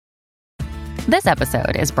This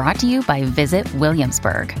episode is brought to you by Visit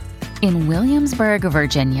Williamsburg. In Williamsburg,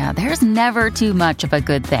 Virginia, there's never too much of a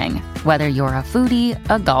good thing. Whether you're a foodie,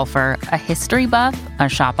 a golfer, a history buff, a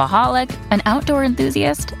shopaholic, an outdoor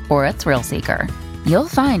enthusiast, or a thrill seeker, you'll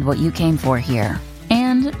find what you came for here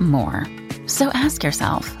and more. So ask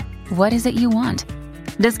yourself, what is it you want?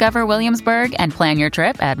 Discover Williamsburg and plan your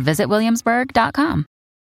trip at visitwilliamsburg.com.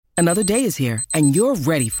 Another day is here, and you're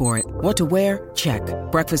ready for it. What to wear? Check.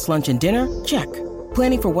 Breakfast, lunch, and dinner? Check.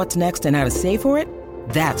 Planning for what's next and how to save for it?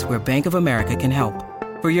 That's where Bank of America can help.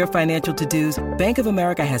 For your financial to-dos, Bank of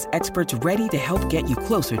America has experts ready to help get you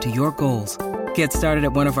closer to your goals. Get started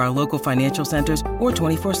at one of our local financial centers or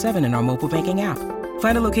 24/7 in our mobile banking app.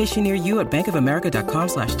 Find a location near you at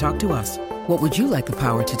bankofamerica.com/talktous. What would you like the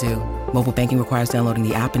power to do? Mobile banking requires downloading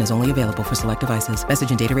the app and is only available for select devices.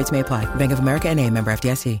 Message and data rates may apply. Bank of America N.A., member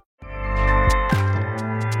FDIC.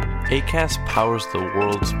 Acast powers the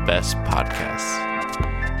world's best podcasts.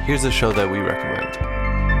 Here's a show that we recommend.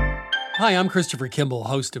 Hi, I'm Christopher Kimball,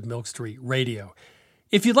 host of Milk Street Radio.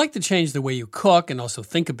 If you'd like to change the way you cook and also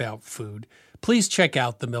think about food, please check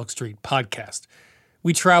out the Milk Street podcast.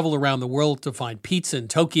 We travel around the world to find pizza in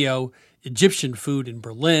Tokyo, Egyptian food in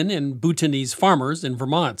Berlin, and Bhutanese farmers in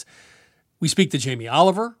Vermont. We speak to Jamie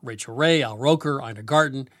Oliver, Rachel Ray, Al Roker, Ina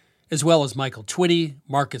Garten, as well as Michael Twitty,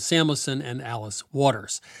 Marcus Samuelson, and Alice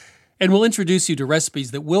Waters. And we'll introduce you to recipes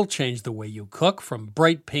that will change the way you cook, from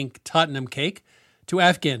bright pink Tottenham cake to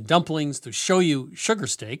Afghan dumplings to shoyu sugar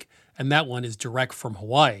steak, and that one is direct from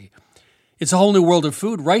Hawaii. It's a whole new world of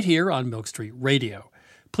food right here on Milk Street Radio.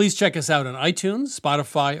 Please check us out on iTunes,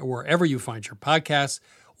 Spotify, or wherever you find your podcasts,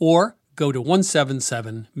 or go to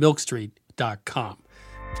 177milkstreet.com.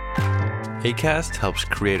 Acast helps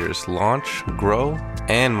creators launch, grow,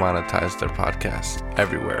 and monetize their podcasts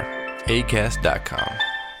everywhere. Acast.com.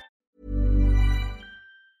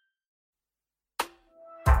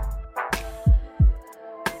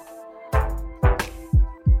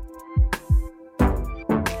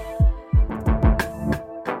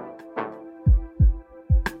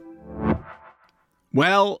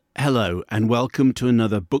 Well, hello, and welcome to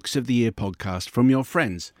another Books of the Year podcast from your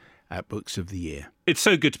friends at Books of the Year. It's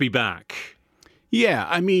so good to be back. Yeah,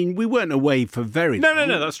 I mean, we weren't away for very long.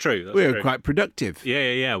 No, that's true. We were quite productive.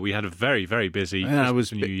 Yeah. We had a very, very busy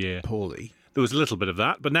Christmas and New Year. Poorly. There was a little bit of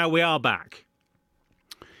that, but now we are back.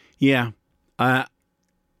 Yeah. I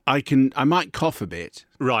might cough a bit.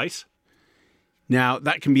 Right. Now,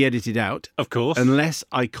 that can be edited out. Of course. Unless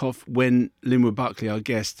I cough when Linwood Barclay, our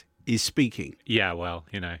guest, is speaking. Yeah, well,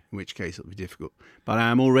 In which case it'll be difficult. But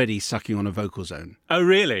I am already sucking on a vocal zone. Oh,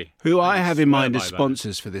 really? Who I have in mind as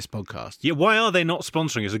sponsors for this podcast. Yeah, why are they not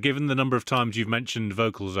sponsoring us? Given the number of times you've mentioned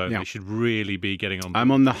Vocal Zone, Yeah. They should really be getting on.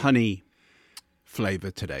 I'm on the honey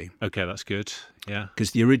flavour today. Okay, that's good. Yeah.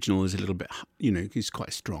 Because the original is a little bit, is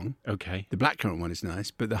quite strong. Okay. The blackcurrant one is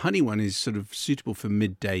nice, but the honey one is sort of suitable for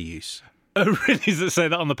midday use. Oh, really? Does it say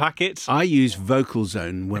that on the packet? I use Vocal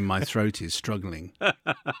Zone when my throat is struggling.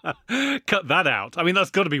 Cut that out. I mean,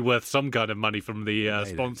 that's got to be worth some kind of money from the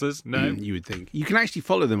sponsors. No, you would think. You can actually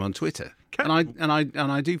follow them on Twitter, and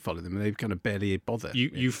I do follow them, and they kind of barely bother.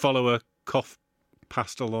 You follow a cough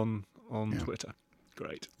pastel on Twitter.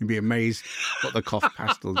 Great. You'd be amazed what the cough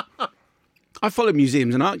pastel. I follow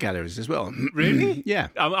museums and art galleries as well. Really? Yeah.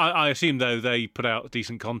 I assume, though, they put out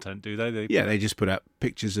decent content, do they? They just put out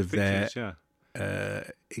pictures of their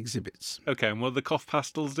exhibits. Okay, and what are the cough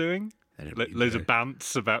pastels doing? Loads of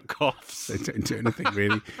bants about coughs. They don't do anything,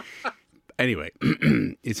 really. Anyway,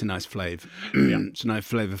 it's a nice flave. Yeah. It's a nice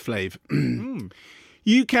flav.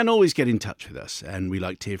 You can always get in touch with us, and we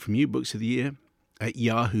like to hear from you, Books of the Year, at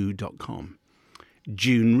yahoo.com.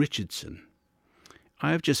 June Richardson.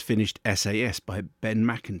 I have just finished SAS by Ben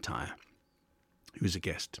McIntyre, who was a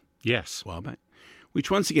guest. Yes. A while back, which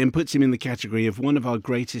once again puts him in the category of one of our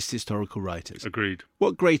greatest historical writers. Agreed.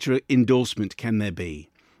 What greater endorsement can there be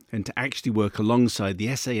than to actually work alongside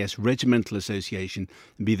the SAS Regimental Association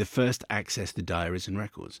and be the first to access the diaries and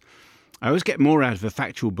records? I always get more out of a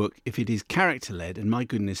factual book if it is character-led, and my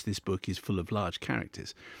goodness, this book is full of large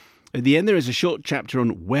characters. At the end, there is a short chapter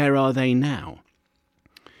on Where Are They Now?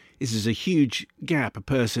 This is a huge gap, a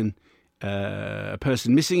person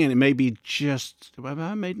missing, and it may be just... Have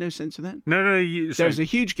I made no sense of that? No. There's a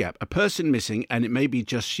huge gap, a person missing, and it may be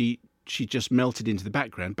just she just melted into the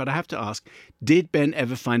background. But I have to ask, did Ben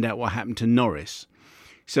ever find out what happened to Norris?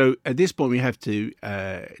 So at this point, we have to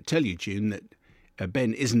tell you, June, that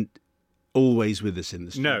Ben isn't always with us in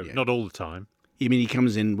the studio. No, not all the time. I mean, he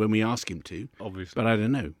comes in when we ask him to. Obviously. But I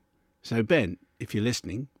don't know. So, Ben, if you're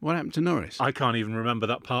listening, what happened to Norris? I can't even remember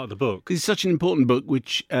that part of the book. This is such an important book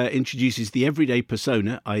which introduces the everyday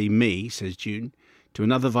persona, i.e. me, says June, to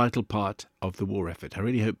another vital part of the war effort. I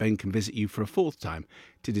really hope Ben can visit you for a fourth time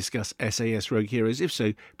to discuss SAS Rogue Heroes. If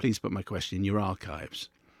so, please put my question in your archives.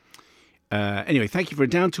 Anyway, thank you for a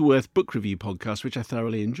down-to-earth book review podcast, which I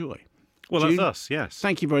thoroughly enjoy. Well, June, that's us, yes.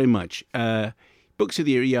 Thank you very much.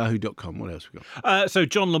 Booksoftheyear@yahoo.com. What else we got? So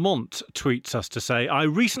John Lamont tweets us to say, I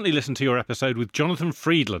recently listened to your episode with Jonathan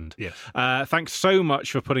Friedland. Yes. Thanks so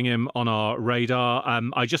much for putting him on our radar.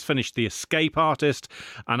 I just finished The Escape Artist,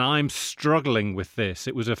 and I'm struggling with this.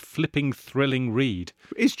 It was a flipping, thrilling read.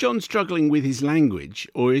 Is John struggling with his language,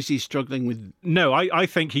 or is he struggling with... No, I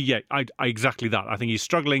think exactly that. I think he's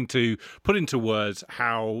struggling to put into words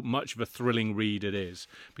how much of a thrilling read it is,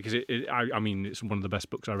 because I mean, it's one of the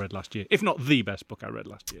best books I read last year, if not the best book I read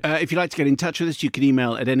last year. If you'd like to get in touch with us, you can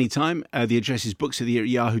email at any time. The address is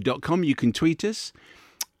booksoftheyear@yahoo.com. You can tweet us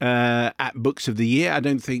at Books of the Year. I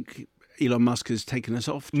don't think Elon Musk has taken us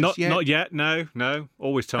off just yet. Not yet, no.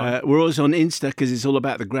 Always time. We're always on Insta because it's all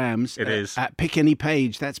about the grams. It is. At Pick Any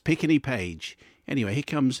Page. That's Pick Any Page. Anyway, here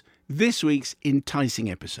comes this week's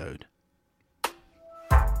enticing episode.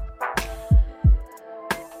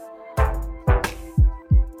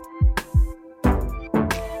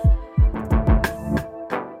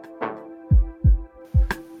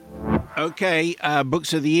 Okay,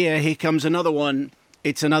 Books of the Year. Here comes another one.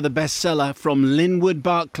 It's another bestseller from Linwood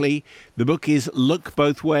Barclay. The book is Look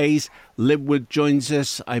Both Ways. Linwood joins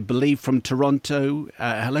us, I believe, from Toronto.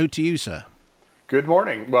 Hello to you, sir. Good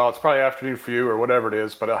morning. Well, it's probably afternoon for you or whatever it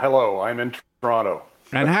is, but hello, I'm in Toronto.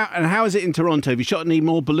 And how is it in Toronto? Have you shot any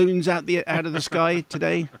more balloons out of the sky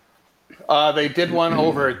today? They did one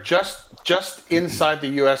over just inside the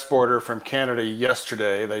U.S. border from Canada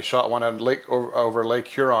yesterday. They shot one over Lake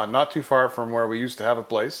Huron, not too far from where we used to have a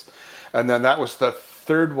place. And then that was the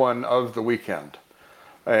third one of the weekend.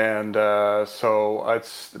 And so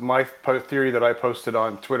it's my theory that I posted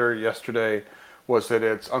on Twitter yesterday was that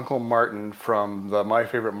it's Uncle Martin from the My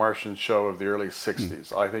Favorite Martian show of the early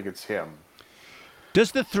 60s. I think it's him.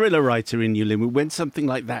 Does the thriller writer in you, Linwood, when something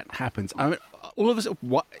like that happens, I mean, all of us,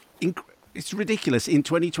 it's ridiculous. In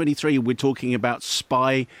 2023, we're talking about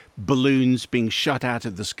spy balloons being shot out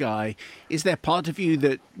of the sky. Is there part of you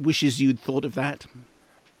that wishes you'd thought of that?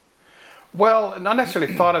 Well, not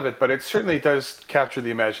necessarily thought of it, but it certainly does capture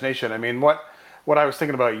the imagination. I mean, what I was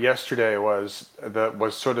thinking about yesterday was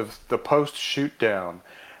sort of the post-shoot down,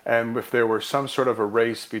 and if there were some sort of a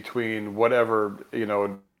race between whatever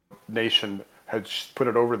nation had put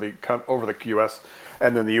it over the U.S.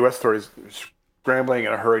 and then the U.S. authorities scrambling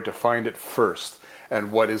in a hurry to find it first, and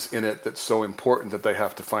what is in it that's so important that they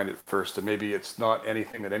have to find it first, and maybe it's not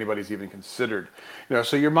anything that anybody's even considered.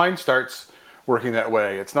 So your mind starts working that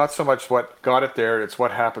way. It's not so much what got it there, it's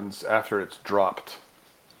what happens after it's dropped.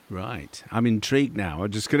 Right. I'm intrigued now.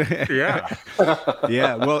 I'm just going to... Yeah.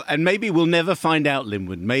 Yeah, well, and maybe we'll never find out,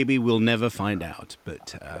 Linwood. Maybe we'll never find out,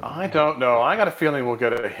 but... I don't know. I got a feeling we'll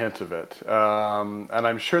get a hint of it. And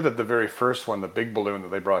I'm sure that the very first one, the big balloon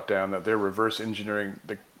that they brought down, that they're reverse engineering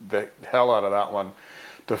the hell out of that one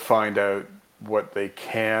to find out what they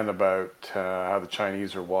can about how the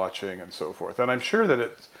Chinese are watching and so forth. And I'm sure that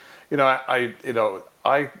it's...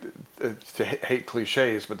 I hate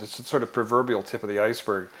cliches, but it's a sort of proverbial tip of the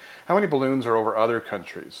iceberg. How many balloons are over other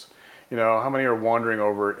countries? How many are wandering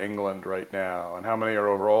over England right now? And how many are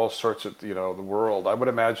over all sorts of, the world? I would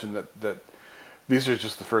imagine that these are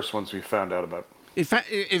just the first ones we found out about. In fact,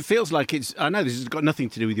 it feels like it's... I know this has got nothing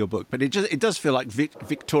to do with your book, but it does feel like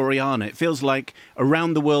Victoriana. It feels like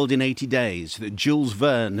Around the World in 80 Days, that Jules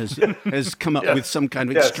Verne has come up with some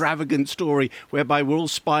kind of extravagant story whereby we're all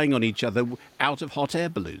spying on each other out of hot air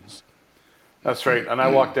balloons. That's right. And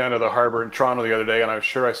I walked down to the harbour in Toronto the other day, and I'm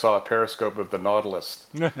sure I saw a periscope of the Nautilus.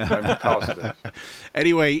 I'm positive.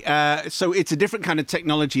 Anyway, so it's a different kind of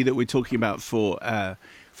technology that we're talking about for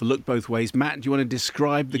Look Both Ways. Matt, do you want to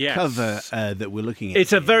describe the cover that we're looking at?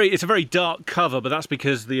 It's a very dark cover, but that's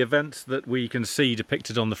because the events that we can see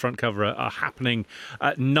depicted on the front cover are happening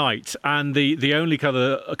at night, and the only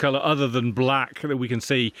colour other than black that we can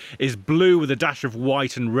see is blue with a dash of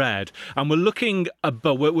white and red. And we're looking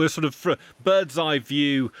above. We're sort of for a bird's eye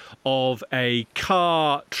view of a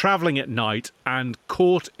car travelling at night, and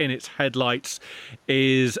caught in its headlights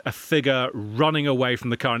is a figure running away from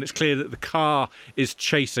the car, and it's clear that the car is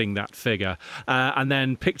chasing chasing that figure. And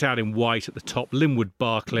then picked out in white at the top, Linwood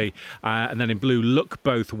Barclay, and then in blue, Look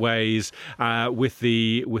Both Ways, with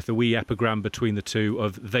the wee epigram between the two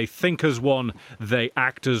of they think as one, they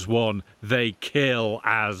act as one, they kill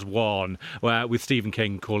as one, with Stephen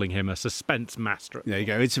King calling him a suspense master. There you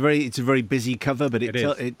go. It's a very busy cover, but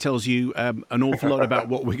it tells you an awful lot about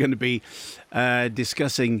what we're going to be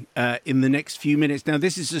discussing in the next few minutes. Now,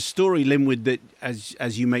 this is a story, Linwood, that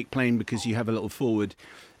as you make plain, because you have a little forward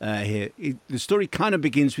here, the story kind of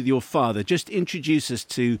begins with your father. Just introduce us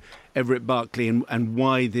to Everett Barclay and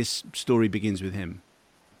why this story begins with him.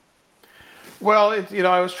 Well,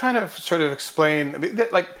 I was trying to sort of explain,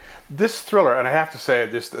 like, this thriller, and I have to say,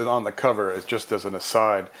 just on the cover, is just as an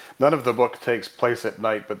aside, none of the book takes place at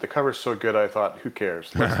night, but the cover's so good, I thought, who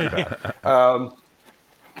cares? Let's do that.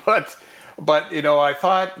 But I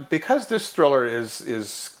thought, because this thriller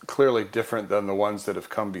is clearly different than the ones that have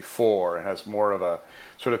come before and has more of a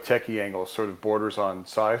sort of techie angle, sort of borders on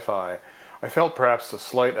sci-fi, I felt perhaps a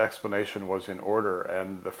slight explanation was in order.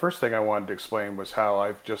 And the first thing I wanted to explain was how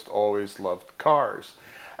I've just always loved cars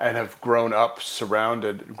and have grew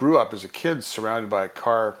up as a kid surrounded by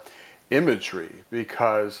car imagery,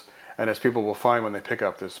 because, and as people will find when they pick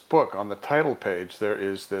up this book, on the title page there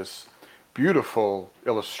is this beautiful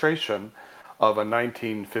illustration of a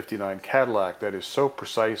 1959 Cadillac that is so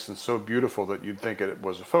precise and so beautiful that you'd think it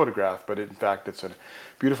was a photograph, but in fact it's a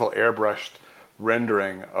beautiful airbrushed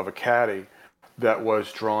rendering of a Caddy that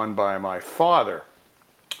was drawn by my father,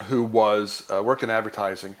 who was worked in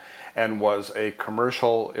advertising and was a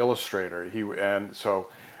commercial illustrator. And so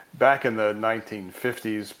back in the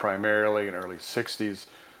 1950s primarily and early 60s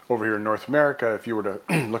over here in North America, if you were to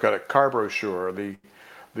look at a car brochure,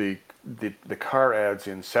 the car ads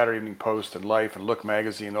in Saturday Evening Post and Life and Look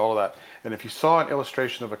magazine, all of that, and if you saw an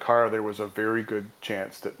illustration of a car, there was a very good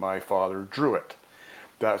chance that my father drew it.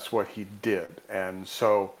 That's what he did. And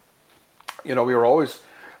so, we were always,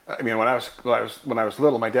 when I was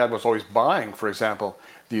little, my dad was always buying, for example,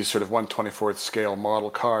 these sort of 1/24th scale model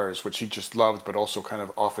cars, which he just loved, but also kind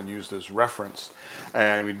of often used as reference.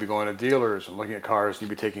 And we'd be going to dealers and looking at cars, and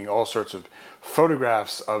he'd be taking all sorts of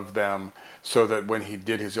photographs of them, so that when he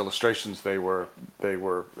did his illustrations, they were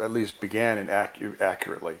at least began in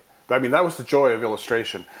accurately. I mean, that was the joy of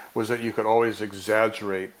illustration, was that you could always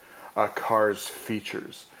exaggerate a car's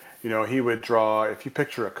features. He would draw, if you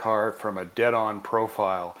picture a car from a dead-on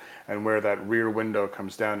profile and where that rear window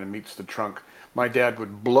comes down and meets the trunk, my dad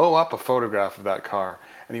would blow up a photograph of that car,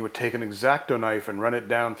 and he would take an X-Acto knife and run it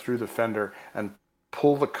down through the fender and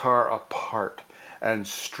pull the car apart and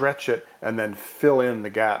stretch it and then fill in the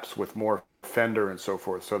gaps with more fender and so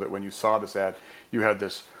forth, so that when you saw this ad, you had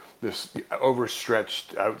this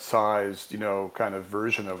overstretched, outsized, kind of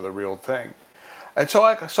version of the real thing. And so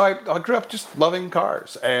I grew up just loving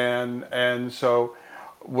cars, and so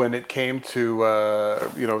when it came to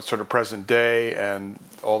sort of present day and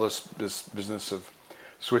all this business of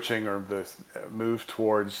switching or the move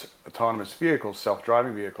towards autonomous vehicles,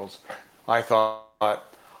 self-driving vehicles, I thought,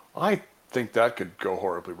 I think that could go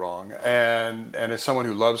horribly wrong. And as someone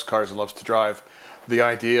who loves cars and loves to drive, the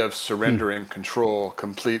idea of surrendering control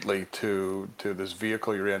completely to this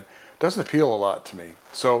vehicle you're in doesn't appeal a lot to me.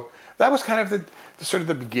 So that was kind of the sort of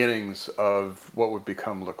the beginnings of what would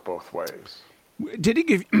become Look Both Ways. Did it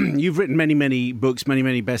give? You've written many books,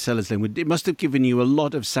 many bestsellers, Linwood. It must have given you a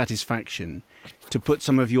lot of satisfaction to put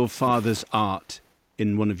some of your father's art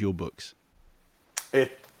in one of your books.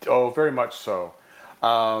 Very much so.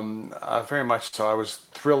 Very much so. I was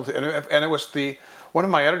thrilled, and it was one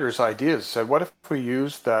of my editor's ideas. Said, "What if we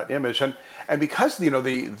used that image?" And because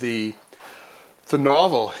the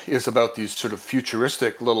novel is about these sort of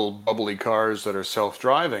futuristic little bubbly cars that are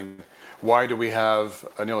self-driving, why do we have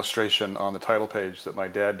an illustration on the title page that my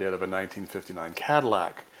dad did of a 1959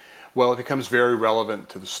 Cadillac? Well, it becomes very relevant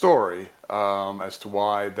to the story as to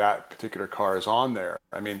why that particular car is on there.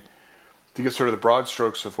 I mean, to get sort of the broad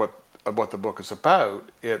strokes of what the book is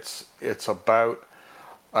about, it's about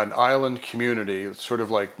an island community, sort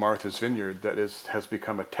of like Martha's Vineyard, that has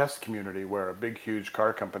become a test community where a big, huge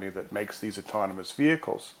car company that makes these autonomous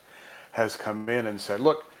vehicles has come in and said,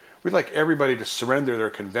 look, we'd like everybody to surrender their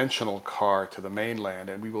conventional car to the mainland,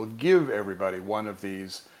 and we will give everybody one of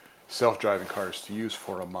these self-driving cars to use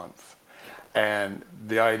for a month. And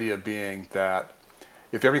the idea being that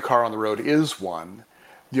if every car on the road is one,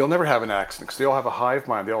 you'll never have an accident, because they all have a hive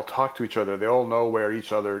mind. They all talk to each other. They all know where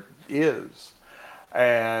each other is.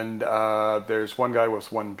 And there's one guy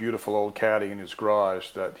with one beautiful old Caddy in his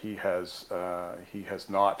garage that he has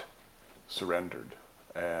not surrendered,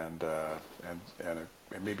 and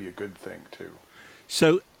it may be a good thing too.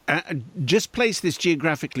 So Just place this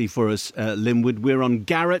geographically for us, Linwood. We're on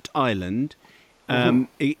Garrett Island.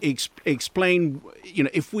 Explain,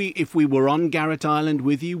 if we were on Garrett Island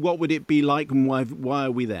with you, what would it be like, and why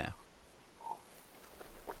are we there?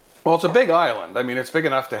 Well, it's a big island. I mean, it's big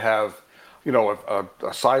enough to have, a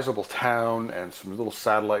sizable town and some little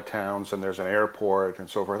satellite towns, and there's an airport and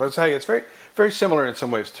so forth. Let's say it's very, very similar in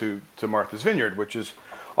some ways to Martha's Vineyard, which is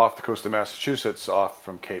off the coast of Massachusetts, off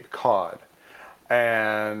from Cape Cod,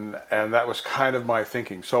 and that was kind of my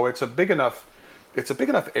thinking. So it's a big enough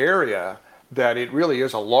area that it really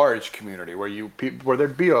is a large community where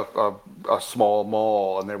there'd be a small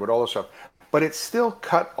mall and there would all this stuff, but it's still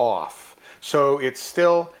cut off. So it's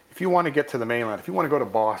still, if you want to get to the mainland, if you want to go to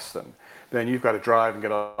Boston, then you've got to drive and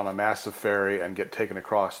get on a massive ferry and get taken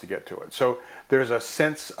across to get to it. So there's a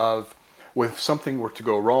sense of, if something were to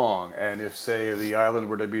go wrong, and if, say, the island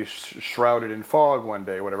were to be shrouded in fog one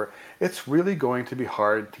day, whatever, it's really going to be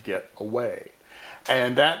hard to get away.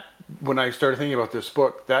 And that, when I started thinking about this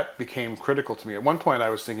book, that became critical to me. At one point, I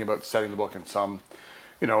was thinking about setting the book in some,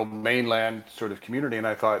 mainland sort of community, and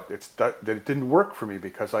I thought that it didn't work for me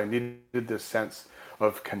because I needed this sense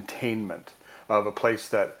of containment, of a place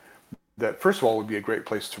that first of all would be a great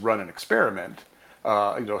place to run an experiment,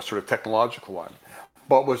 sort of technological one,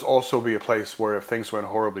 but was also be a place where if things went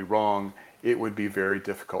horribly wrong, it would be very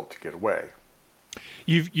difficult to get away.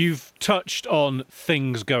 You've touched on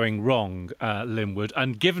things going wrong, Linwood,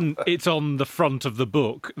 and given it's on the front of the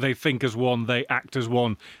book, they think as one, they act as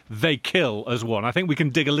one, they kill as one. I think we can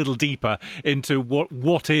dig a little deeper into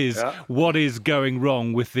what is going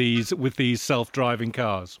wrong with these self-driving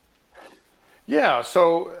cars. Yeah.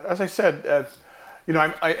 So as I said,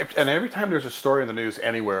 and every time there's a story in the news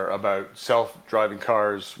anywhere about self-driving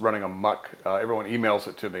cars running amok, everyone emails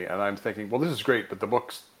it to me, and I'm thinking, well, this is great, but the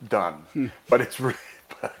book's done. But it's really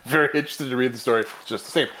very interested to read the story. It's just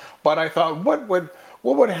the same. But I thought, what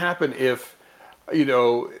would happen if,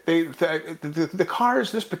 the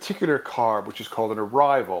cars, this particular car, which is called an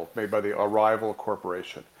Arrival, made by the Arrival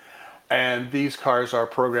Corporation, and these cars are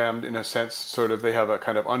programmed in a sense, sort of, they have a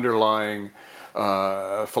kind of underlying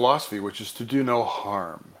philosophy, which is to do no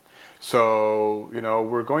harm. So,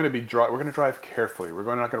 we're going to drive carefully.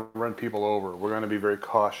 We're not going to run people over. We're going to be very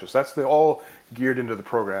cautious. That's all geared into the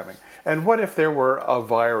programming. And what if there were a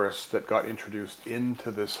virus that got introduced into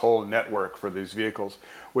this whole network for these vehicles,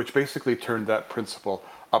 which basically turned that principle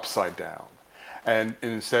upside down? And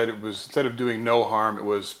instead of doing no harm, it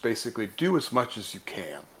was basically do as much as you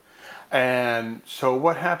can. And so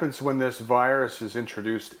what happens when this virus is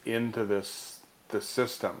introduced into this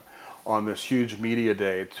system on this huge media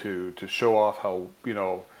day to show off how,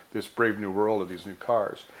 this brave new world of these new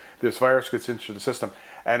cars? This virus gets into the system,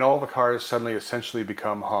 and all the cars suddenly essentially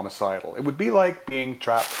become homicidal. It would be like being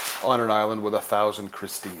trapped on an island with 1,000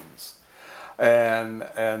 Christines.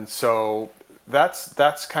 And so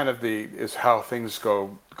that's kind of is how things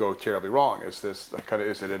go terribly wrong. Is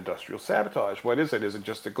it industrial sabotage? What is it? Is it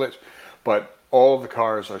just a glitch? But all of the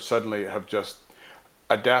cars have just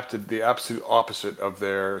adapted the absolute opposite of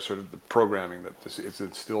their sort of the programming that is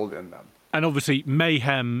instilled in them. And obviously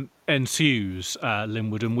mayhem ensues,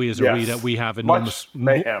 Linwood, and we as a reader, we have enormous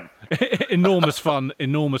mayhem. enormous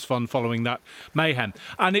fun following that mayhem.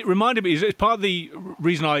 And it reminded me, it's part of the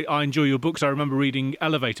reason I enjoy your books. I remember reading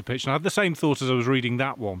Elevator Pitch, and I had the same thought as I was reading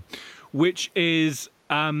that one, which is,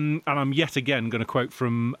 and I'm yet again going to quote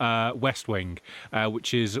from West Wing,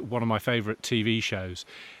 which is one of my favourite TV shows,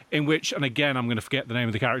 in which, and again, I'm going to forget the name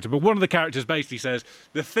of the character, but one of the characters basically says,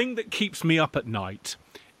 the thing that keeps me up at night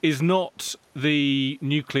is not the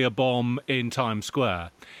nuclear bomb in Times Square.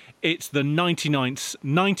 It's the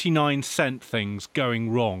 99 cent things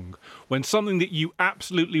going wrong. When something that you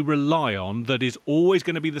absolutely rely on, that is always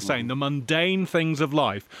going to be the same, the mundane things of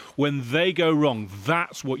life, when they go wrong,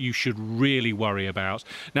 that's what you should really worry about.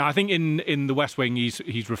 Now, I think in the West Wing,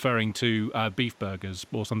 he's referring to beef burgers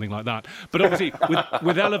or something like that. But obviously,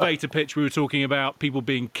 with Elevator Pitch, we were talking about people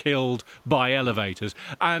being killed by elevators.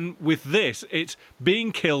 And with this, it's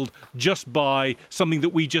being killed just by something that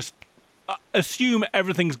we just assume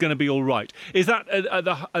everything's going to be all right. Is that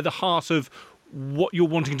at the heart of what you're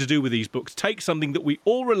wanting to do with these books? Take something that we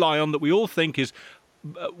all rely on, that we all think is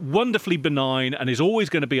wonderfully benign and is always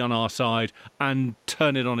going to be on our side, and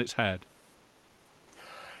turn it on its head.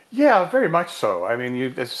 Yeah, very much so. I mean,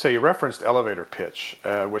 as you say, you referenced Elevator Pitch,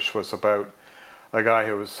 which was about a guy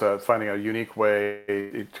who was finding a unique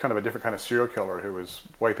way, kind of a different kind of serial killer who was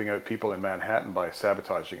wiping out people in Manhattan by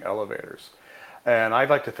sabotaging elevators. And I'd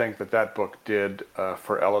like to think that book did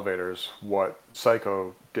for elevators what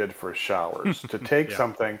Psycho did for showers. To take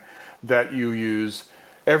something that you use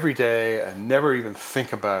every day and never even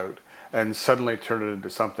think about, and suddenly turn it into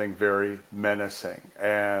something very menacing.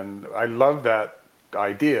 And I love that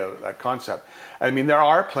idea, that concept. I mean, there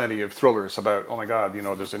are plenty of thrillers about, oh my God,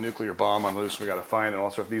 there's a nuclear bomb on loose, we got to find it, and all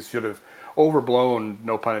sorts of these sort of overblown,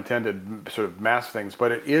 no pun intended, sort of mass things.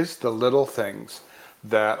 But it is the little things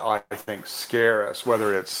that I think scare us,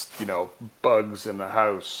 whether it's, bugs in the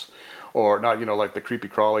house, or not, like the creepy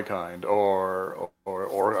crawly kind, or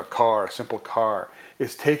a car, a simple car.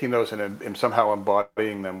 Is taking those and somehow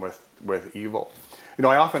embodying them with evil.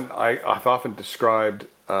 I've often described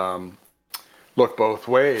Look Both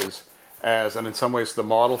Ways as, and in some ways the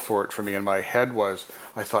model for it for me in my head was,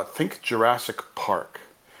 I thought, think Jurassic Park,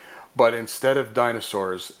 but instead of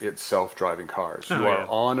dinosaurs, it's self-driving cars. You are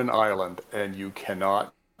on an island and you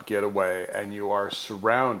cannot get away, and you are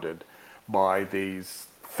surrounded by these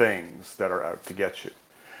things that are out to get you.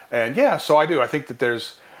 And so I do. I think that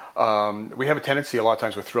there's, we have a tendency a lot of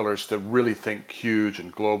times with thrillers to really think huge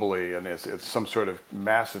and globally, and it's some sort of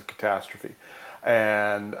massive catastrophe.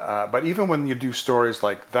 And but even when you do stories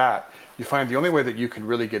like that, you find the only way that you can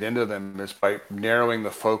really get into them is by narrowing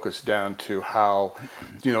the focus down to how,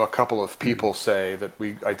 a couple of people, say, that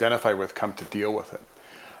we identify with, come to deal with it.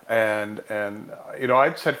 And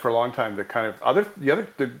I'd said for a long time the kind of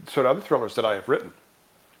the sort of other thrillers that I have written.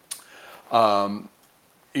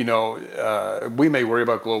 We may worry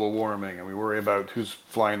about global warming and we worry about who's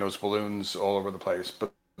flying those balloons all over the place,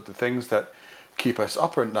 but the things that keep us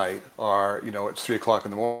up at night are, it's 3:00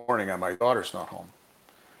 in the morning and my daughter's not home.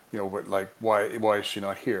 Like why is she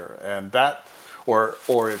not here? And that, or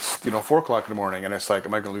it's 4:00 in the morning and it's like,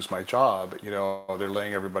 am I going to lose my job? They're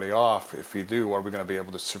laying everybody off. If we do, are we going to be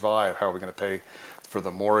able to survive? How are we going to pay for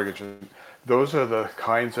the mortgage? And those are the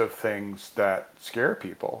kinds of things that scare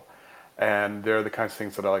people. And they're the kinds of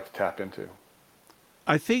things that I like to tap into.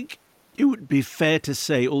 I think it would be fair to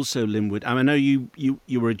say also, Linwood, I know you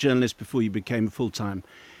were a journalist before you became a full-time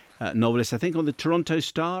novelist, I think on the Toronto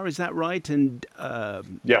Star, is that right? And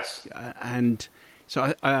yes. And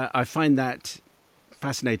so I find that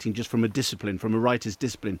fascinating just from a writer's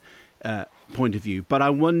discipline point of view. But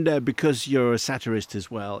I wonder, because you're a satirist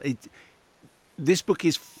as well, this book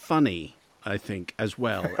is funny, I think, as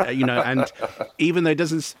well, and even though it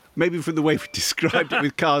doesn't, maybe from the way we described it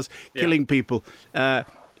with cars killing people,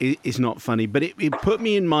 is not funny, but it put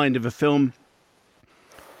me in mind of a film,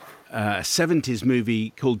 a 70s movie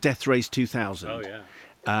called Death Race 2000. Oh,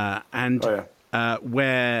 yeah.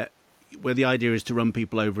 Where the idea is to run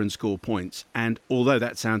people over and score points. And although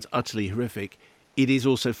that sounds utterly horrific, it is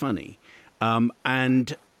also funny.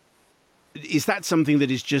 And is that something that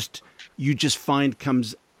is you just find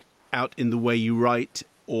comes out in the way you write,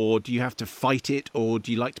 or do you have to fight it, or do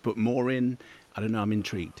you like to put more in? I don't know. I'm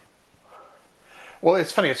intrigued. Well,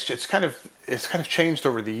 it's funny. It's kind of changed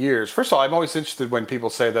over the years. First of all, I'm always interested when people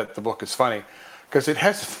say that the book is funny, because it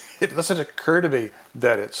doesn't occur to me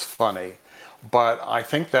that it's funny, but I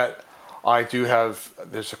think that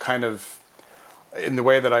there's a kind of, in the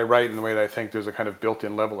way that I write and the way that I think, there's a kind of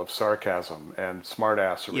built-in level of sarcasm and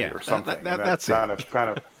smartassery or something. That's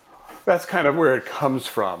That's kind of where it comes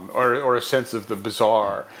from, or a sense of the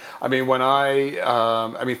bizarre. I mean, when you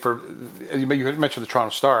mentioned the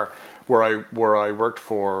Toronto Star, where I worked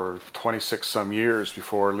for 26 some years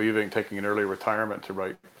before taking an early retirement to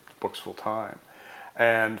write books full time,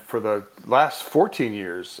 and for the last 14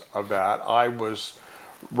 years of that, I was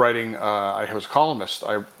writing. I was a columnist.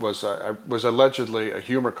 I was allegedly a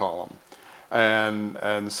humor column,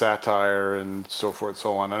 and satire and so forth,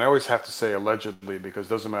 so on. And I always have to say allegedly, because it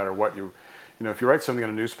doesn't matter what if you write something in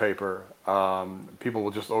a newspaper, people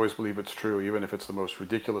will just always believe it's true, even if it's the most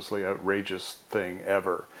ridiculously outrageous thing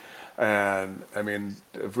ever. And I mean,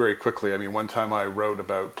 very quickly, one time I wrote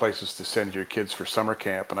about places to send your kids for summer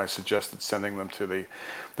camp, and I suggested sending them to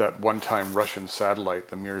that one-time Russian satellite,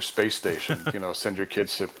 the Mir space station. Send your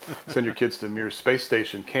kids to the Mir space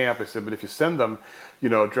station camp. I said, but if you send them,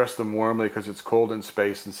 dress them warmly because it's cold in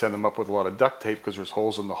space, and send them up with a lot of duct tape because there's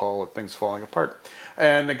holes in the hull and things falling apart.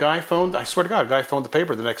 And the guy phoned. I swear to God, the guy phoned the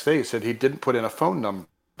paper the next day. He said he didn't put in a phone number.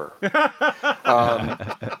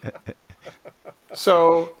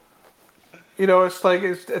 So. It's like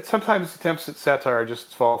it's sometimes attempts at satire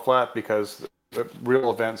just fall flat because the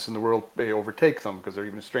real events in the world may overtake them because they're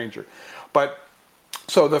even a stranger. But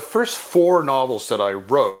so the first 4 novels that I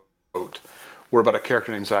wrote were about a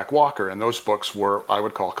character named Zach Walker, and those books were, I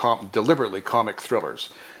would call, deliberately comic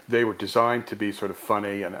thrillers. They were designed to be sort of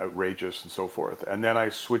funny and outrageous and so forth. And then I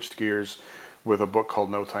switched gears with a book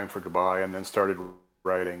called No Time for Goodbye, and then started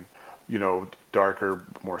writing darker,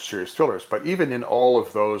 more serious thrillers. But even in all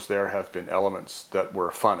of those, there have been elements that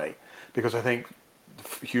were funny, because I think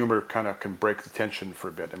humor kind of can break the tension for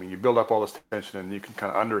a bit. I mean, you build up all this tension and you can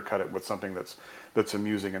kind of undercut it with something that's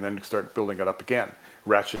amusing, and then start building it up again,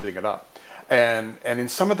 ratcheting it up. And in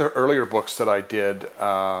some of the earlier books that I did,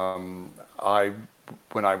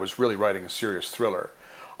 when I was really writing a serious thriller,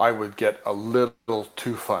 I would get a little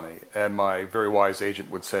too funny, and my very wise agent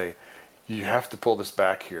would say, "You have to pull this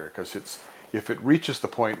back here, because if it reaches the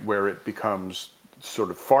point where it becomes sort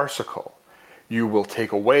of farcical, you will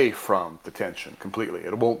take away from the tension completely.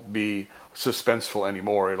 It won't be suspenseful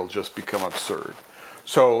anymore. It'll just become absurd."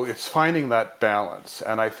 So it's finding that balance.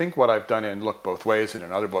 And I think what I've done in Look Both Ways and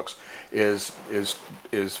in other books is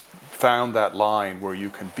found that line where you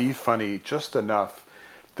can be funny just enough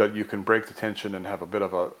that you can break the tension and have a bit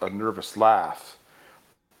of a nervous laugh,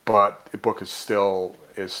 but the book is still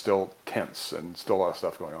tense and still a lot of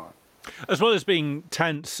stuff going on. As well as being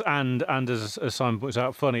tense and as Simon points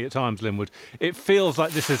out, funny at times, Linwood, it feels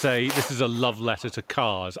like this is a love letter to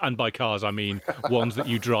cars, and by cars I mean ones that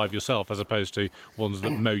you drive yourself, as opposed to ones that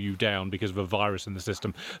mow you down because of a virus in the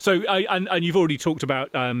system. So, and you've already talked about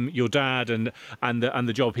your dad and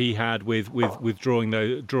the job he had with drawing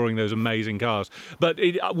those amazing cars. But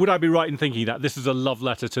would I be right in thinking that this is a love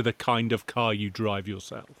letter to the kind of car you drive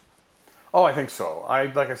yourself? Oh, I think so.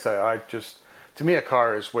 To me, a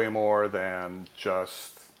car is way more than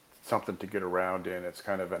just something to get around in. It's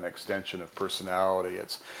kind of an extension of personality.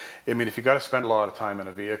 If you got to spend a lot of time in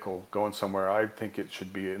a vehicle going somewhere, I think it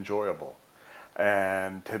should be enjoyable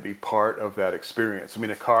and to be part of that experience.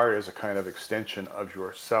 A car is a kind of extension of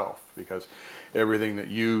yourself, because everything that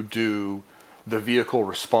you do, the vehicle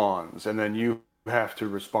responds, and then you have to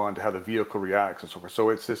respond to how the vehicle reacts and so forth. So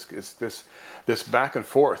it's this back and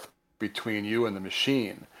forth between you and the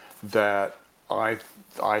machine that I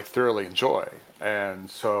thoroughly enjoy. And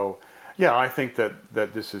so, yeah, I think that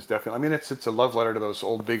this is definitely, it's a love letter to those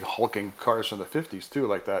old big hulking cars from the 50s too,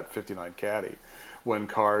 like that 59 Caddy, when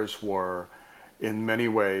cars were in many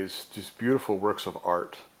ways just beautiful works of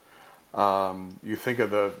art. You think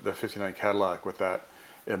of the 59 Cadillac with that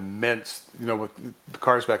immense, with the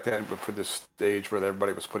cars back then, but for this stage where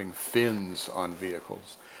everybody was putting fins on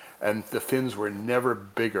vehicles, and the fins were never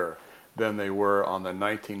bigger than they were on the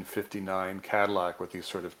 1959 Cadillac with these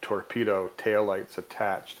sort of torpedo taillights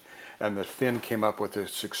attached. And the fin came up with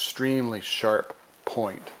this extremely sharp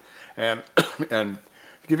point. And to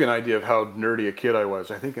give you an idea of how nerdy a kid I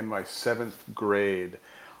was, I think in my 7th grade,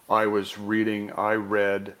 I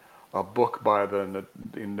read a book by the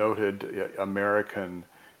noted American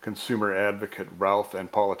consumer advocate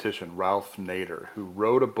and politician Ralph Nader, who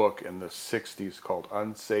wrote a book in the 60s called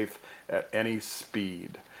Unsafe at Any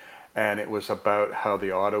Speed. And it was about how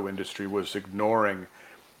the auto industry was ignoring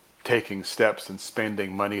taking steps and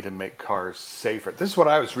spending money to make cars safer. This is what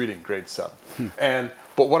I was reading, grade 7.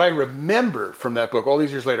 But what I remember from that book all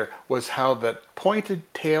these years later was how that pointed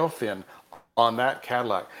tail fin on that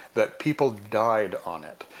Cadillac, that people died on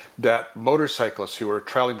it, that motorcyclists who were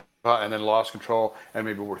traveling and then lost control and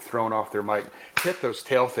maybe were thrown off their bike hit those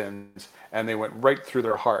tail fins and they went right through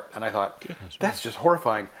their heart. And I thought, that's just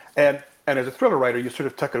horrifying. And as a thriller writer, you sort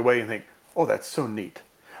of tuck it away and think, oh, that's so neat.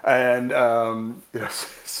 And,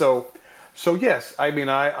 so yes, I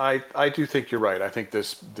do think you're right. I think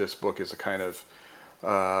this book is a kind of,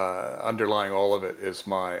 underlying all of it is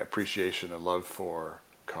my appreciation and love for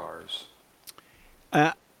cars.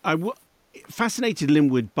 Fascinated,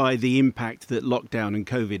 Linwood, by the impact that lockdown and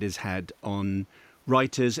COVID has had on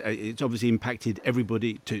writers. It's obviously impacted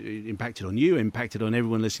everybody, impacted on you, impacted on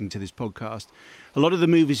everyone listening to this podcast. A lot of the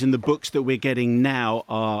movies and the books that we're getting now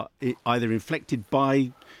are either inflected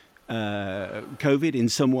by COVID in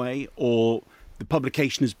some way, or the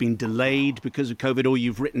publication has been delayed because of COVID, or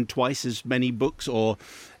you've written twice as many books, or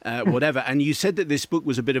whatever. And you said that this book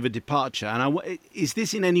was a bit of a departure. And is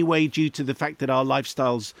this in any way due to the fact that our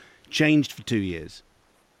lifestyles changed for 2 years?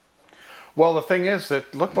 Well, the thing is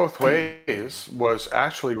that Look Both Ways was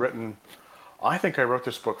actually written, I think I wrote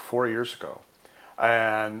this book 4 years ago.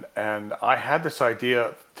 And I had this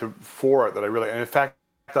idea for it that and in fact,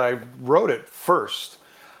 I wrote it first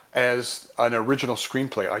as an original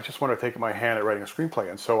screenplay. I just wanted to take my hand at writing a screenplay.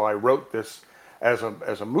 And so I wrote this as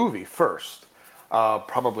a movie first,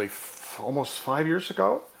 probably almost 5 years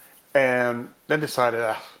ago. And then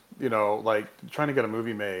decided, like trying to get a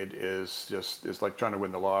movie made is like trying to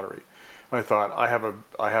win the lottery. I thought, I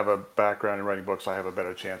have a background in writing books. I have a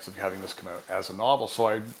better chance of having this come out as a novel. So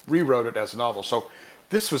I rewrote it as a novel. So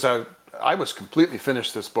this was out. I was completely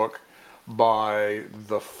finished this book by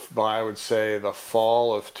I would say the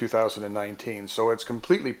fall of 2019. So it's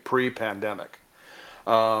completely pre-pandemic.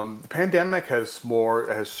 The pandemic has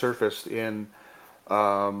surfaced in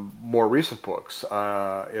more recent books.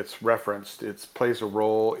 It's referenced, it plays a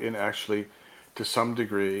role in actually, to some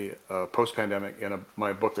degree, post-pandemic in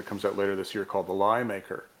my book that comes out later this year called The Lie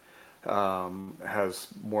Maker. Has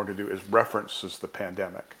more to do, is references the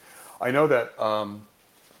pandemic. I know that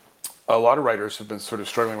a lot of writers have been sort of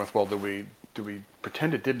struggling with, well, do we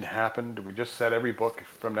pretend it didn't happen? Do we just set every book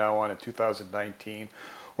from now on in 2019?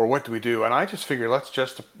 Or what do we do? And I just figure let's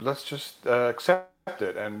just accept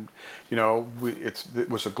it. And it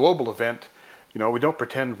was a global event. We don't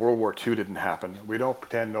pretend World War II didn't happen. We don't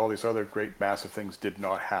pretend all these other great massive things did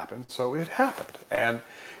not happen. So it happened, and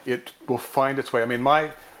it will find its way. I mean,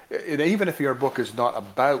 even if your book is not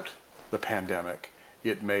about the pandemic,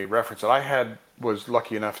 it may reference it. Was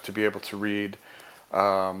lucky enough to be able to read.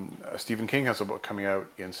 Stephen King has a book coming out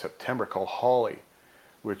in September called Holly,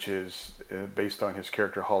 which is based on his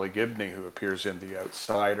character Holly Gibney, who appears in The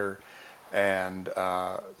Outsider and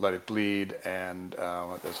Let It Bleed, and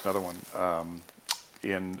there's another one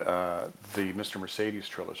in the Mr. Mercedes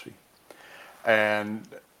trilogy. And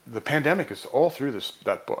the pandemic is all through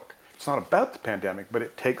that book. It's not about the pandemic, but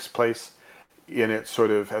it takes place in it sort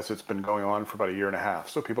of as it's been going on for about a year and a half.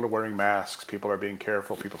 So people are wearing masks, people are being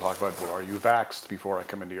careful, people talk about, well, are you vaxxed before I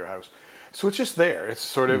come into your house? So it's just there. It's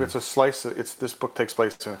sort of, it's a slice, this book takes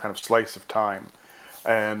place in a kind of slice of time.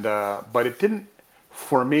 And, but it didn't,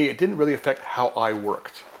 for me, it didn't really affect how I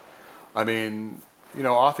worked. I mean,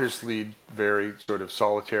 authors lead very sort of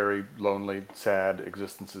solitary, lonely, sad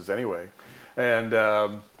existences anyway. And,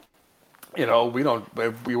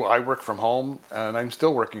 I work from home, and I'm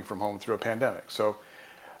still working from home through a pandemic. So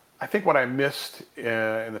I think what I missed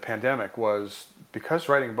in the pandemic was, because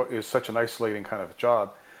writing a book is such an isolating kind of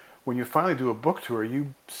job, when you finally do a book tour,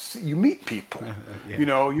 you meet people.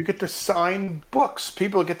 Yeah. You get to sign books.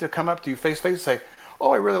 People get to come up to you face to face and say,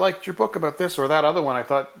 oh, I really liked your book about this or that other one. I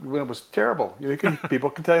thought it was terrible.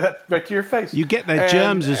 People can tell you that right to your face. You get their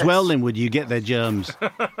germs as well, Linwood. You get their germs.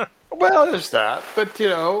 Well, there's that, but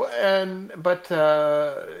there's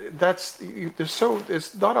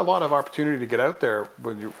not a lot of opportunity to get out there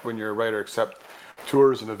when you're a writer, except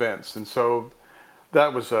tours and events, and so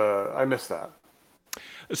that was I missed that.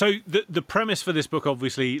 So the premise for this book,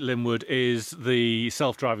 obviously, Linwood, is the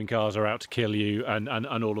self-driving cars are out to kill you and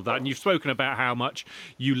all of that. And you've spoken about how much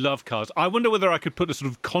you love cars. I wonder whether I could put a sort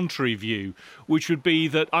of contrary view, which would be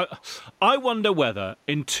that I wonder whether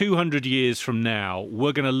in 200 years from now,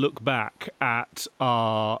 we're going to look back at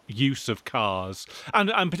our use of cars. And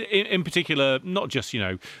in particular, not just,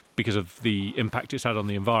 because of the impact it's had on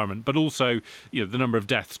the environment, but also, the number of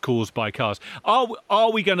deaths caused by cars.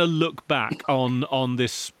 Are we going to look back on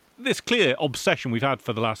this clear obsession we've had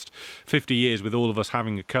for the last 50 years with all of us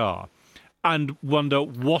having a car, and wonder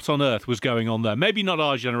what on earth was going on there? Maybe not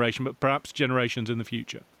our generation, but perhaps generations in the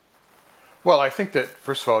future. Well, I think that,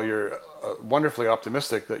 first of all, you're wonderfully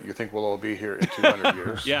optimistic that you think we'll all be here in 200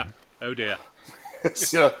 years. Yeah. Oh dear.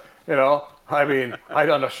 I mean,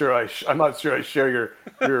 I'm not sure I share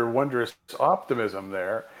your wondrous optimism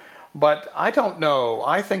there, but I don't know.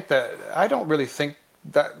 I don't really think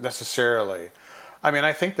that necessarily. I mean,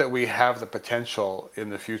 I think that we have the potential in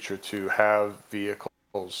the future to have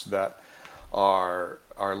vehicles that are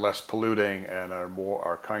less polluting and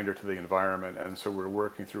are kinder to the environment, and so we're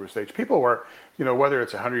working through a stage. People were, whether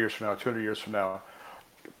it's 100 years from now, 200 years from now,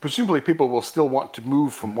 presumably people will still want to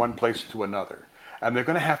move from one place to another. And they're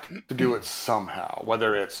going to have to do it somehow,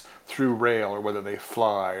 whether it's through rail or whether they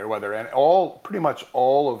fly or pretty much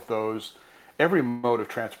all of those, every mode of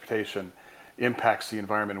transportation impacts the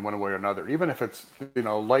environment in one way or another. Even if it's,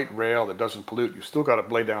 light rail that doesn't pollute, you still got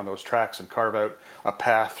to lay down those tracks and carve out a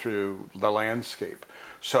path through the landscape.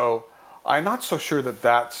 So I'm not so sure that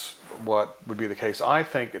that's what would be the case. I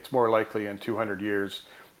think it's more likely in 200 years,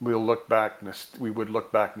 we would look back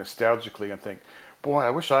nostalgically and think, boy,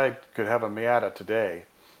 I wish I could have a Miata today,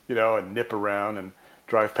 and nip around and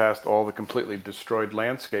drive past all the completely destroyed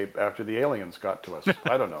landscape after the aliens got to us.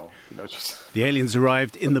 I don't know. The aliens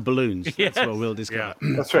arrived in the balloons. Yes. That's what we'll discover.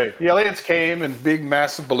 Yeah. That's right. The aliens came in big,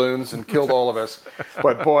 massive balloons and killed all of us.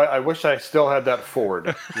 But boy, I wish I still had that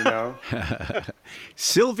Ford,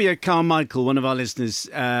 Sylvia Carmichael, one of our listeners,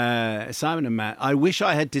 Simon and Matt, I wish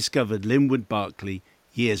I had discovered Linwood Barclay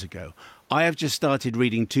years ago. I have just started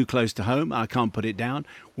reading Too Close to Home. I can't put it down.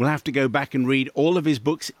 We'll have to go back and read all of his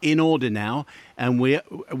books in order now, and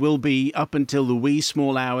we'll be up until the wee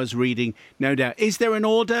small hours reading, no doubt. Is there an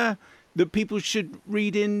order that people should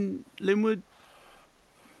read in, Linwood?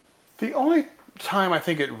 The only time I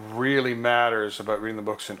think it really matters about reading the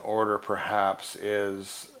books in order, perhaps,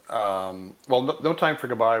 is well, no Time for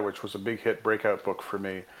Goodbye, which was a big hit breakout book for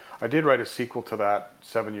me. I did write a sequel to that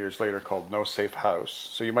 7 years later called No Safe House.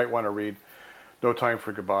 So you might want to read No Time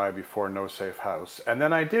for Goodbye before No Safe House. And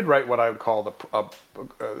then I did write what I would call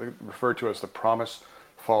referred to as the Promise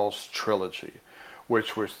Falls trilogy,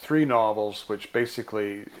 which was 3 novels which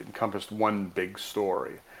basically encompassed one big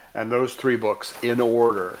story. And those 3 books in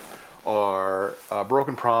order are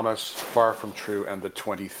Broken Promise, Far From True, and The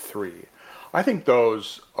 23. I think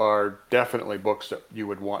those are definitely books that you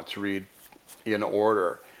would want to read in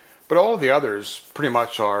order. But all of the others pretty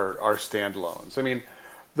much are standalones. I mean,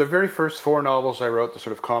 the very first 4 novels I wrote, the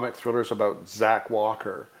sort of comic thrillers about Zach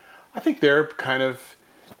Walker, I think they're kind of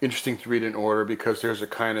interesting to read in order because there's a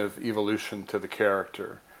kind of evolution to the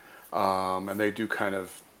character. And they do kind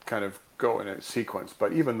of go in a sequence.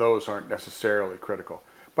 But even those aren't necessarily critical.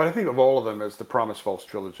 But I think of all of them as the Promise Falls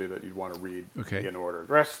trilogy that you'd want to read in order.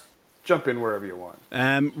 The rest, jump in wherever you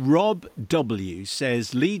want. Rob W.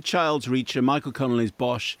 says, lead child's reacher Michael Connelly's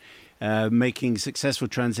Bosch, making successful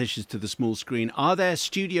transitions to the small screen. Are there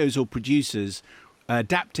studios or producers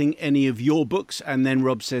adapting any of your books? And then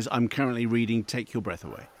Rob says, I'm currently reading Take Your Breath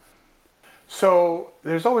Away. So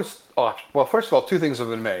there's always, well, first of all, 2 things have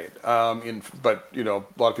been made, but a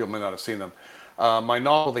lot of people may not have seen them. My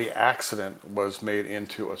novel, The Accident, was made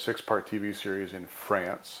into a 6-part TV series in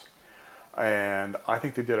France. And I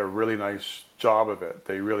think they did a really nice job of it.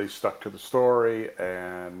 They really stuck to the story,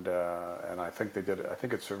 and I think they did it. I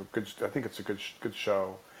think it's a good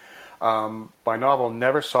show. My novel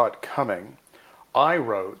Never Saw It Coming. I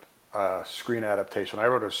wrote a screen adaptation. I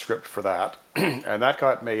wrote a script for that, and that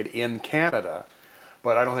got made in Canada,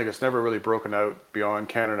 but I don't think it's never really broken out beyond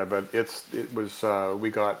Canada. But we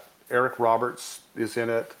got Eric Roberts is in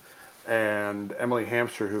it, and Emily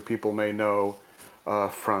Hamster, who people may know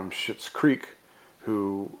from Schitt's Creek,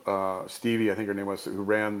 who Stevie, I think her name was, who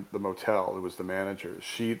ran the motel, who was the manager.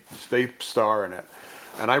 They star in it,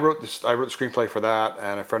 and I wrote the screenplay for that,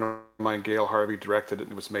 and a friend of mine, Gail Harvey, directed it,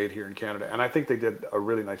 and it was made here in Canada. And I think they did a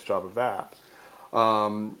really nice job of that.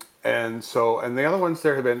 And the other ones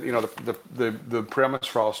there have been, the Promise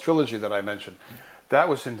Falls trilogy that I mentioned, that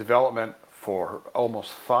was in development for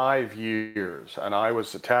almost 5 years, and I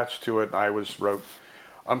was attached to it. And I wrote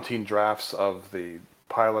umpteen drafts of the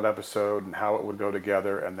pilot episode and how it would go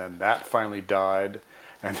together, and then that finally died,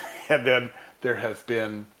 and then there have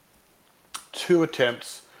been 2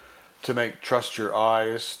 attempts to make Trust Your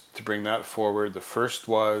Eyes, to bring that forward. The first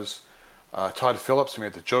was Todd Phillips, who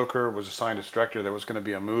made The Joker, was assigned as director. There was going to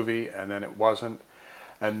be a movie, and then it wasn't.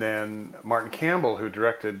 And then Martin Campbell, who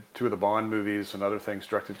directed 2 of the Bond movies and other things,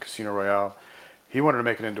 directed Casino Royale, he wanted to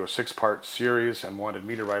make it into a 6-part series and wanted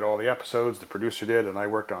me to write all the episodes. The producer did, and I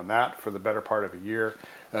worked on that for the better part of a year,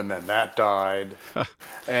 and then that died.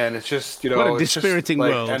 And it's just, what a dispiriting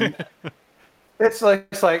world. And it's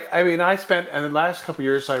like I mean, I spent, and the last couple of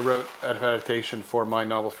years I wrote an adaptation for my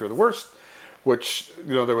novel Fear the Worst, which,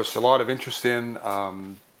 there was a lot of interest in.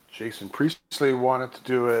 Jason Priestley wanted to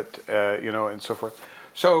do it, and so forth.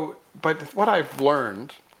 So, but what I've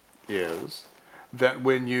learned is that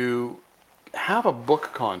when you have a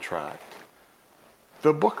book contract,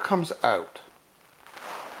 the book comes out,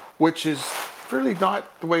 which is really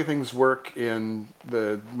not the way things work in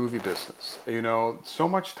the movie business. So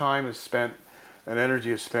much time is spent and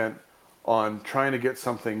energy is spent on trying to get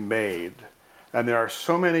something made. And there are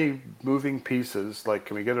so many moving pieces, like,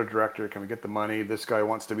 can we get a director? Can we get the money? This guy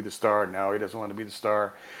wants to be the star. Now he doesn't want to be the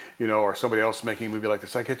star, or somebody else making a movie like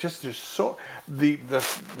this. Like, it just, there's so, the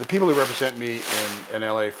people who represent me in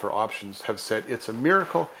LA for options have said it's a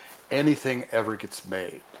miracle anything ever gets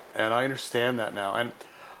made. And I understand that now. And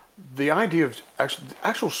the idea of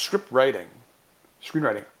actual screenwriting,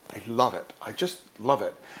 I love it. I just love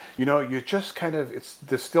it. You just kind of, it's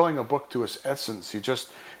distilling a book to its essence.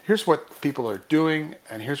 Here's what people are doing,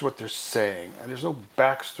 and here's what they're saying. And there's no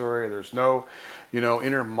backstory, there's no,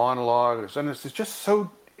 inner monologue. It's just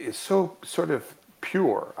it's so sort of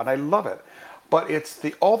pure, and I love it. But it's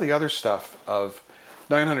all the other stuff of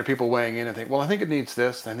 900 people weighing in and think, well, I think it needs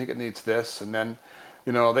this, and I think it needs this, and then,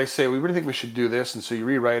 they say, we really think we should do this, and so you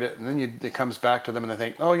rewrite it, and then it comes back to them, and they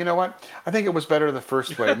think, oh, you know what? I think it was better the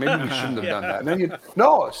first way. Maybe we shouldn't have done that. And then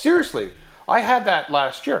no, seriously, I had that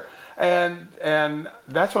last year. And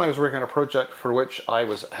that's when I was working on a project for which I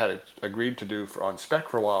had agreed to do on spec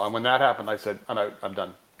for a while. And when that happened, I said, I'm out, I'm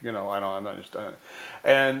done. I'm not just done.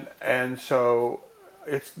 And so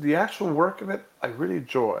it's the actual work of it I really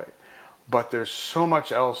enjoy, but there's so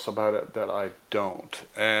much else about it that I don't.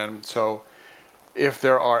 And so if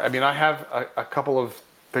there are, I have a couple of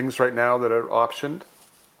things right now that are optioned,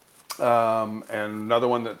 and another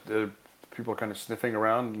one that people are kind of sniffing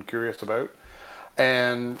around and curious about.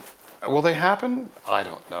 And will they happen? I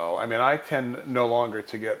don't know. I mean, I tend no longer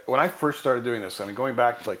to get, when I first started doing this, I mean, going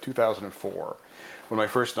back to like 2004, when my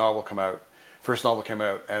first novel came out,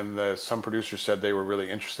 and some producers said they were really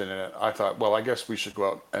interested in it. I thought, well, I guess we should go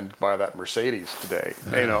out and buy that Mercedes today,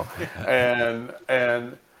 you know,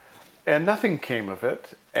 and nothing came of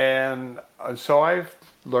it. And so I've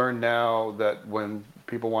learned now that when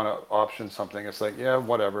people want to option something, it's like, yeah,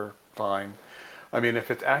 whatever, fine. I mean,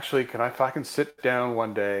 if it's actually, if I can sit down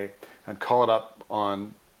one day and call it up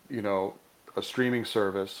on, you know, a streaming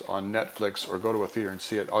service on Netflix or go to a theater and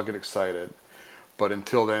see it, I'll get excited. But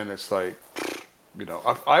until then, it's like, you know,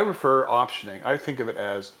 I prefer optioning. I think of it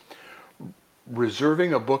as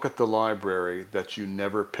reserving a book at the library that you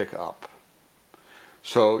never pick up.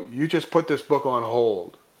 So you just put this book on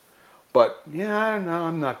hold. But yeah, no,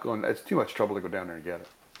 I'm not going. It's too much trouble to go down there and get it.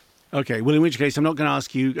 Okay, well, in which case, I'm not going to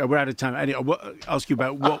ask you. We're out of time. I'll ask you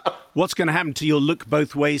about what's going to happen to your Look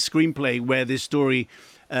Both Ways screenplay, where this story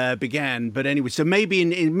began. But anyway, so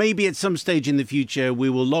maybe at some stage in the future, we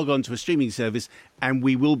will log on to a streaming service and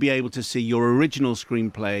we will be able to see your original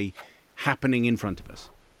screenplay happening in front of us.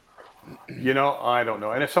 You know, I don't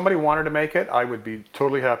know. And if somebody wanted to make it, I would be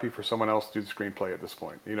totally happy for someone else to do the screenplay at this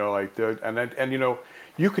point. You know, like and you know,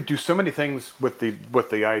 you could do so many things with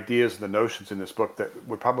the ideas and the notions in this book that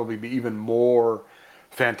would probably be even more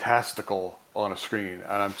fantastical on a screen.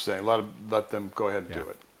 And I'm saying, let them go ahead and do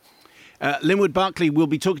it. Linwood Barclay, we'll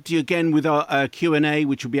be talking to you again with our Q&A,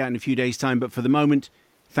 which will be out in a few days' time. But for the moment,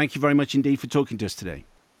 thank you very much indeed for talking to us today.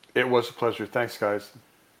 It was a pleasure. Thanks, guys.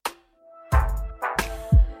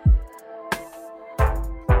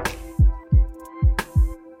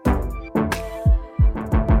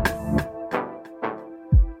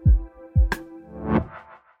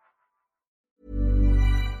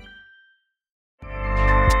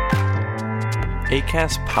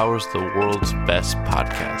 Acast powers the world's best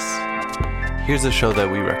podcasts. Here's a show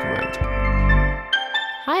that we recommend.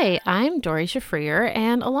 Hi, I'm Dori Shafrir,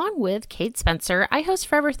 and along with Kate Spencer, I host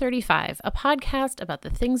Forever 35, a podcast about the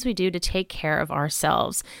things we do to take care of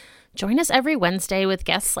ourselves. Join us every Wednesday with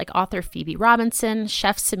guests like author Phoebe Robinson,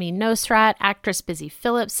 chef Samin Nosrat, actress Busy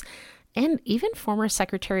Phillips, and even former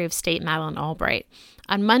Secretary of State Madeleine Albright.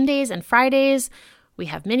 On Mondays and Fridays, we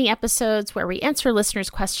have mini episodes where we answer listeners'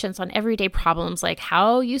 questions on everyday problems like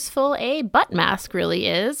how useful a butt mask really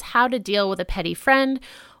is, how to deal with a petty friend,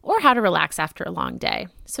 or how to relax after a long day.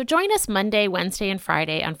 So join us Monday, Wednesday, and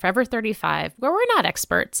Friday on Forever 35, where we're not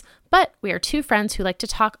experts, but we are two friends who like to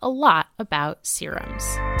talk a lot about serums.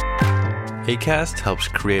 Acast helps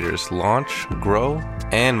creators launch, grow,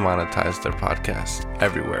 and monetize their podcasts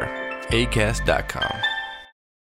everywhere. Acast.com.